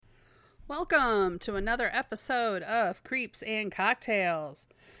Welcome to another episode of Creeps and Cocktails.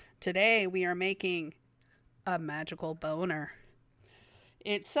 Today we are making a magical boner.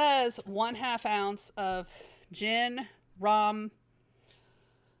 It says 1/2 ounce of gin, rum,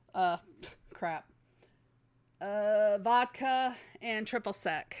 vodka, and triple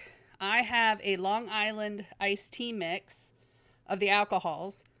sec. I have a Long Island iced tea mix of the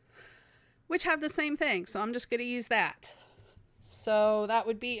alcohols, which have the same thing. So I'm just going to use that. So that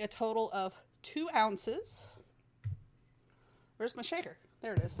would be a total of 2 ounces. Where's my shaker?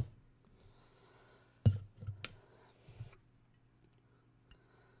 There it is.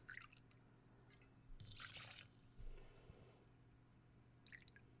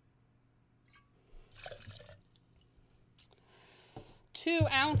 Two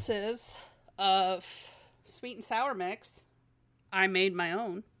ounces of sweet and sour mix. I made my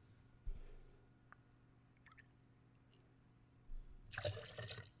own.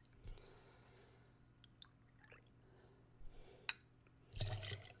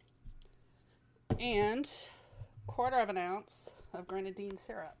 And 1/4 ounce of grenadine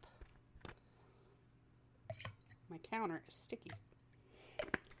syrup. My counter is sticky.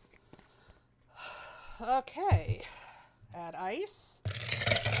 Okay. Add ice.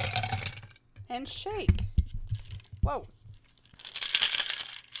 And shake. Whoa.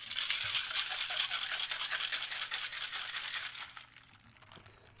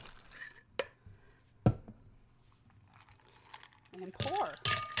 And pour.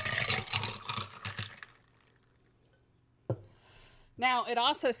 Now, it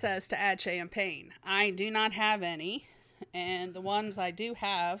also says to add champagne. I do not have any, and the ones I do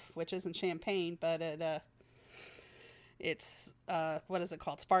have, which isn't champagne, but it's, what is it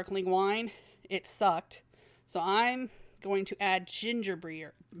called? Sparkling wine. It sucked. So I'm going to add ginger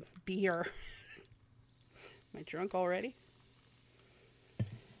beer. Am I drunk already?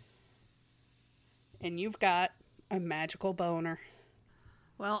 And you've got a magical boner.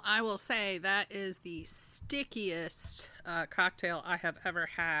 Well, I will say that is the stickiest cocktail I have ever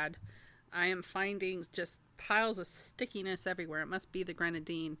had. I am finding just piles of stickiness everywhere. It must be the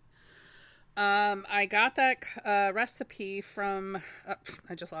grenadine. I got that recipe from,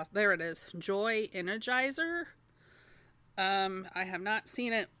 I just lost, there it is, Joy Energizer. I have not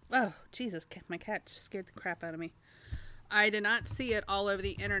seen it. Oh, Jesus, my cat just scared the crap out of me. I did not see it all over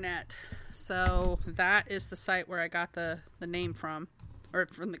the internet. So that is the site where I got the name from. Or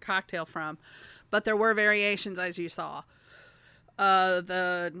from the cocktail from, but there were variations as you saw.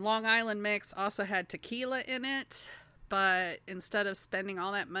 The Long Island mix also had tequila in it, but instead of spending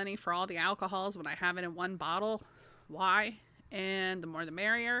all that money for all the alcohols when I have it in one bottle, why? And the more the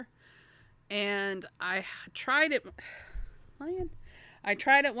merrier. And I tried it, I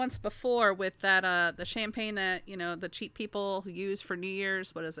tried it once before with that, the champagne that, the cheap people use for New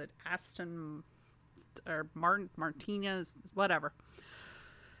Year's. What is it? Aston or Martinez, whatever.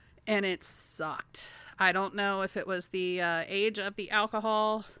 And it sucked. I don't know if it was the age of the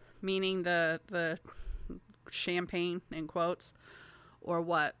alcohol, meaning the champagne in quotes, or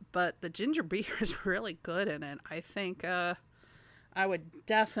what. But the ginger beer is really good in it. I think I would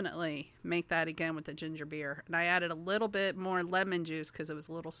definitely make that again with the ginger beer. And I added a little bit more lemon juice because it was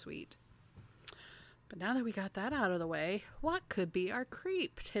a little sweet. But now that we got that out of the way, what could be our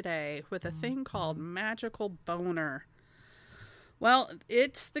creep today with a thing called magical boner? Well,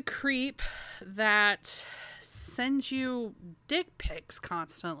 it's the creep that sends you dick pics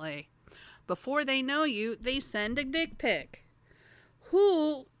constantly. Before they know you, they send a dick pic.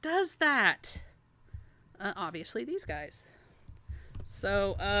 Who does that? Obviously these guys.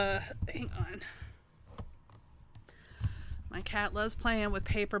 So, hang on. My cat loves playing with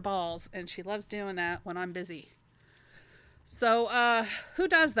paper balls, and she loves doing that when I'm busy. So, who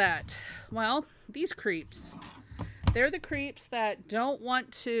does that? Well, these creeps. They're the creeps that don't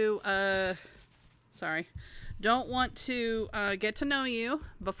want to get to know you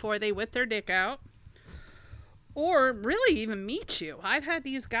before they whip their dick out. Or really even meet you. I've had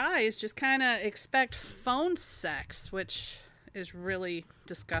these guys just kind of expect phone sex, which is really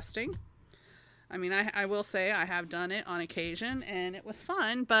disgusting. I mean, I will say I have done it on occasion, and it was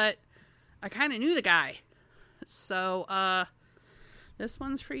fun, but I kind of knew the guy. So, this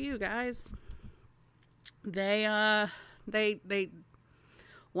one's for you guys. They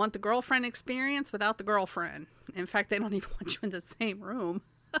want the girlfriend experience without the girlfriend. In fact, they don't even want you in the same room.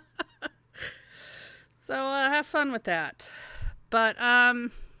 So, have fun with that. But,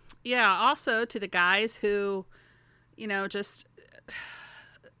 yeah, also to the guys who, just,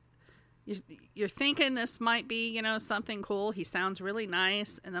 you're thinking this might be, something cool. He sounds really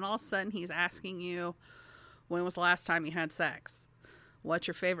nice. And then all of a sudden he's asking you, when was the last time you had sex? What's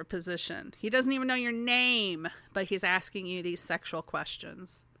your favorite position? He doesn't even know your name, but he's asking you these sexual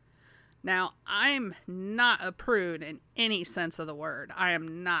questions. Now, I'm not a prude in any sense of the word. I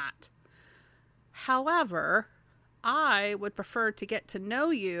am not. However, I would prefer to get to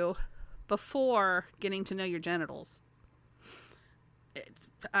know you before getting to know your genitals.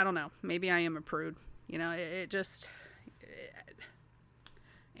 I don't know. Maybe I am a prude. You know,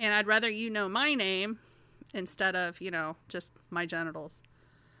 and I'd rather you know my name instead of, just my genitals.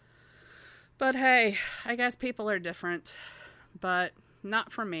 But hey, I guess people are different, but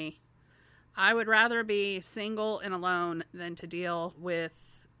not for me. I would rather be single and alone than to deal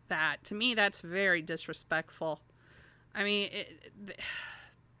with that. To me, that's very disrespectful. I mean,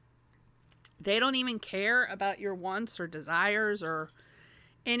 they don't even care about your wants or desires or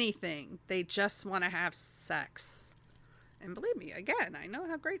anything. They just want to have sex. And believe me, again, I know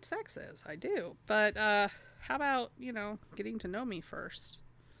how great sex is. I do. But how about, getting to know me first?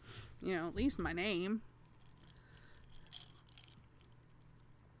 At least my name.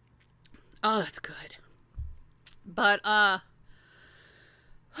 Oh, that's good. But, I've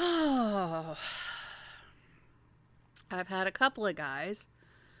had a couple of guys,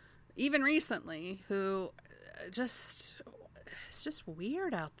 even recently, who it's just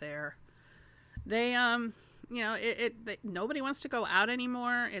weird out there. They, nobody wants to go out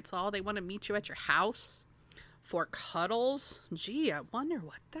anymore. It's all they want to meet you at your house for cuddles. Gee, I wonder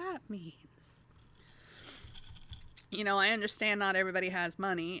what that means. I understand not everybody has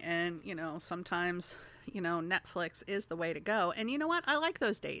money, and, sometimes, Netflix is the way to go. And you know what? I like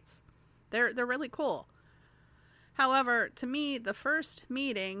those dates. They're really cool. However, to me, the first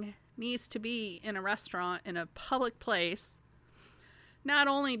meeting needs to be in a restaurant, in a public place. Not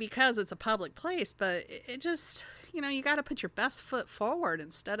only because it's a public place, but it just, you got to put your best foot forward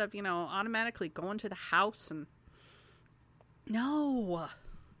instead of, automatically going to the house and... No.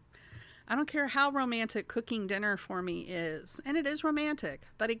 I don't care how romantic cooking dinner for me is. And it is romantic.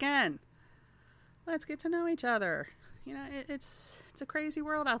 But again, let's get to know each other. It's a crazy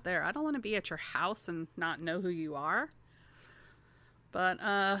world out there. I don't want to be at your house and not know who you are. But,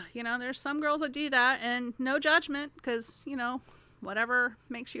 there's some girls that do that. And no judgment, because, whatever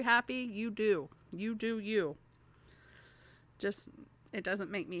makes you happy, you do. You do you. Just, it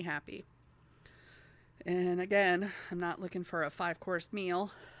doesn't make me happy. And again, I'm not looking for a 5-course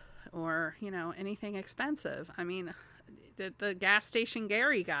meal or, anything expensive. I mean, the gas station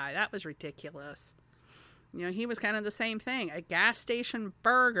Gary guy, that was ridiculous. He was kind of the same thing. A gas station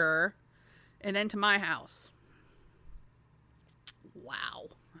burger and then to my house. Wow.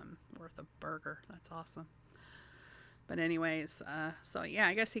 I'm worth a burger. That's awesome. But anyways, so yeah,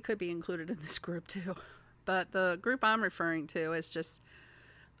 I guess he could be included in this group too. But the group I'm referring to is just,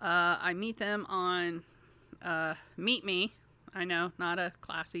 I meet them on Meet Me. I know, not a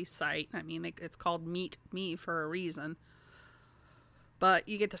classy site. I mean, it's called Meet Me for a reason. But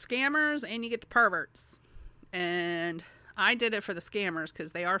you get the scammers and you get the perverts. And I did it for the scammers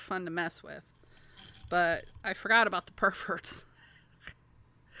because they are fun to mess with. But I forgot about the perverts.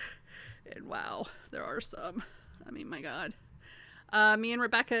 And wow, there are some. I mean, my God. Me and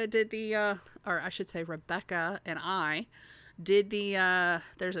Rebecca did or I should say Rebecca and I did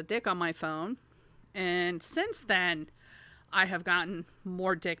there's a dick on my phone. And since then, I have gotten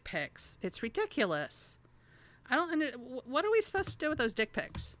more dick pics. It's ridiculous. What are we supposed to do with those dick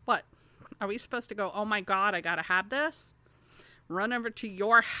pics? What? Are we supposed to go, oh my God, I gotta have this? Run over to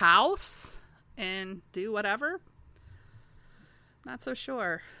your house and do whatever? Not so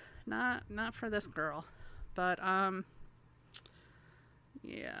sure. Not for this girl. But,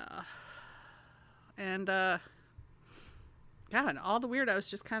 yeah. And, God, all the weirdos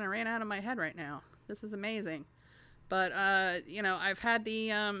just kind of ran out of my head right now. This is amazing. But, I've had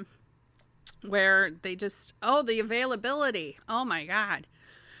the, where they just, the availability. Oh my God.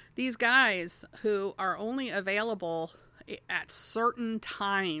 These guys who are only available at certain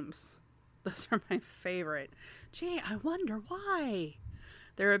times. Those are my favorite. Gee, I wonder why.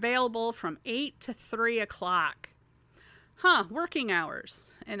 They're available from 8 to 3 o'clock. Working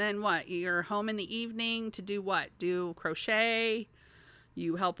hours. And then what? You're home in the evening to do what? Do crochet?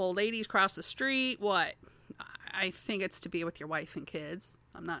 You help old ladies cross the street? What? I think it's to be with your wife and kids.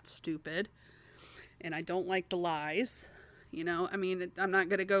 I'm not stupid. And I don't like the lies. I'm not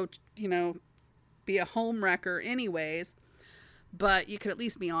going to go, be a home wrecker anyways. But you could at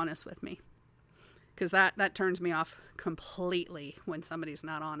least be honest with me. Because that turns me off completely when somebody's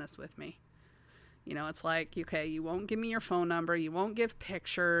not honest with me. It's like, okay, you won't give me your phone number. You won't give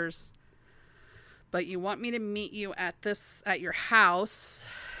pictures. But you want me to meet you at your house.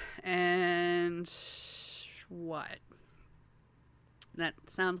 And what? That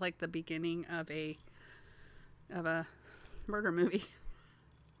sounds like the beginning of a murder movie.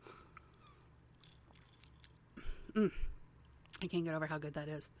 I can't get over how good that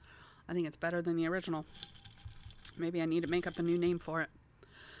is. I think it's better than the original. Maybe I need to make up a new name for it.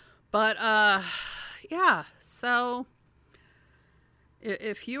 But, yeah. So,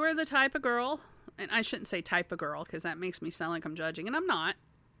 if you are the type of girl, and I shouldn't say type of girl because that makes me sound like I'm judging, and I'm not.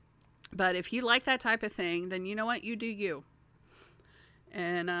 But if you like that type of thing, then you know what? You do you.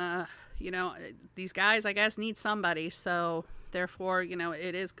 And, these guys, I guess, need somebody. So, therefore,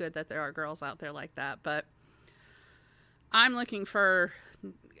 it is good that there are girls out there like that. But I'm looking for,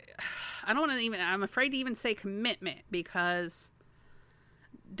 I'm afraid to even say commitment because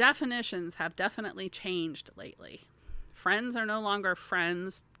definitions have definitely changed lately. Friends are no longer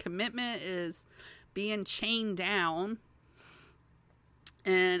friends. Commitment is being chained down.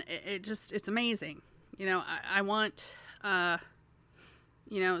 And it's amazing. I want,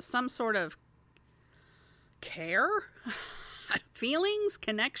 some sort of care, feelings,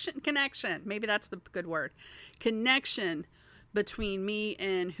 connection. Maybe that's the good word. Connection between me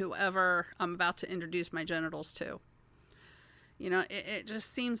and whoever I'm about to introduce my genitals to. It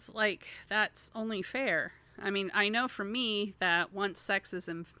just seems like that's only fair. I mean, I know for me that once sex is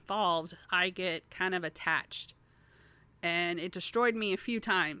involved, I get kind of attached. And it destroyed me a few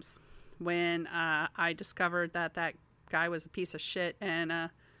times when I discovered that guy was a piece of shit and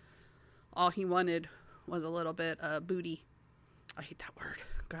all he wanted was a little bit of booty. I hate that word.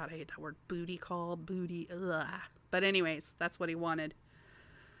 God, I hate that word. Booty call, booty. Ugh. But anyways, that's what he wanted.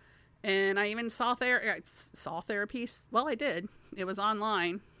 And I even saw therapy. Well, I did. It was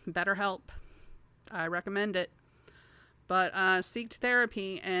online. BetterHelp. I recommend it. But seeked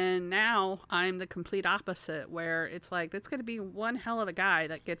therapy, and now I'm the complete opposite, where it's like, it's going to be one hell of a guy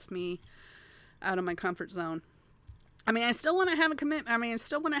that gets me out of my comfort zone. I mean, I still want to have a commitment. I mean, I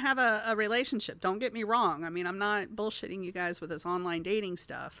still want to have a relationship. Don't get me wrong. I mean, I'm not bullshitting you guys with this online dating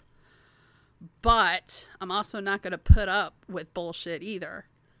stuff. But I'm also not going to put up with bullshit either.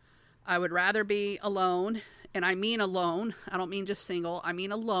 I would rather be alone, and I mean alone. I don't mean just single. I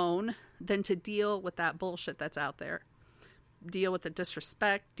mean alone, than to deal with that bullshit that's out there. Deal with the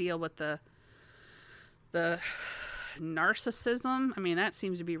disrespect, deal with the narcissism. I mean, that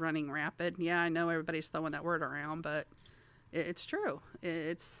seems to be running rapid. Yeah, I know everybody's throwing that word around, but it's true.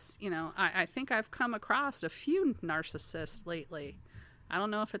 It's, I think I've come across a few narcissists lately. I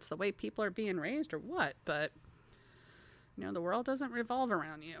don't know if it's the way people are being raised or what, but, the world doesn't revolve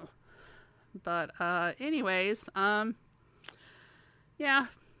around you. But, anyways, yeah.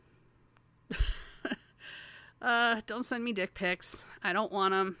 Don't send me dick pics. I don't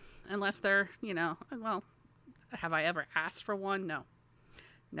want them unless they're, well, have I ever asked for one? No,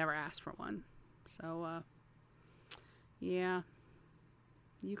 never asked for one. So, yeah,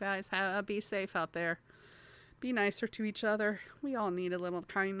 you guys be safe out there. Be nicer to each other. We all need a little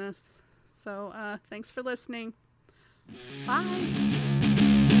kindness. So, thanks for listening. Bye.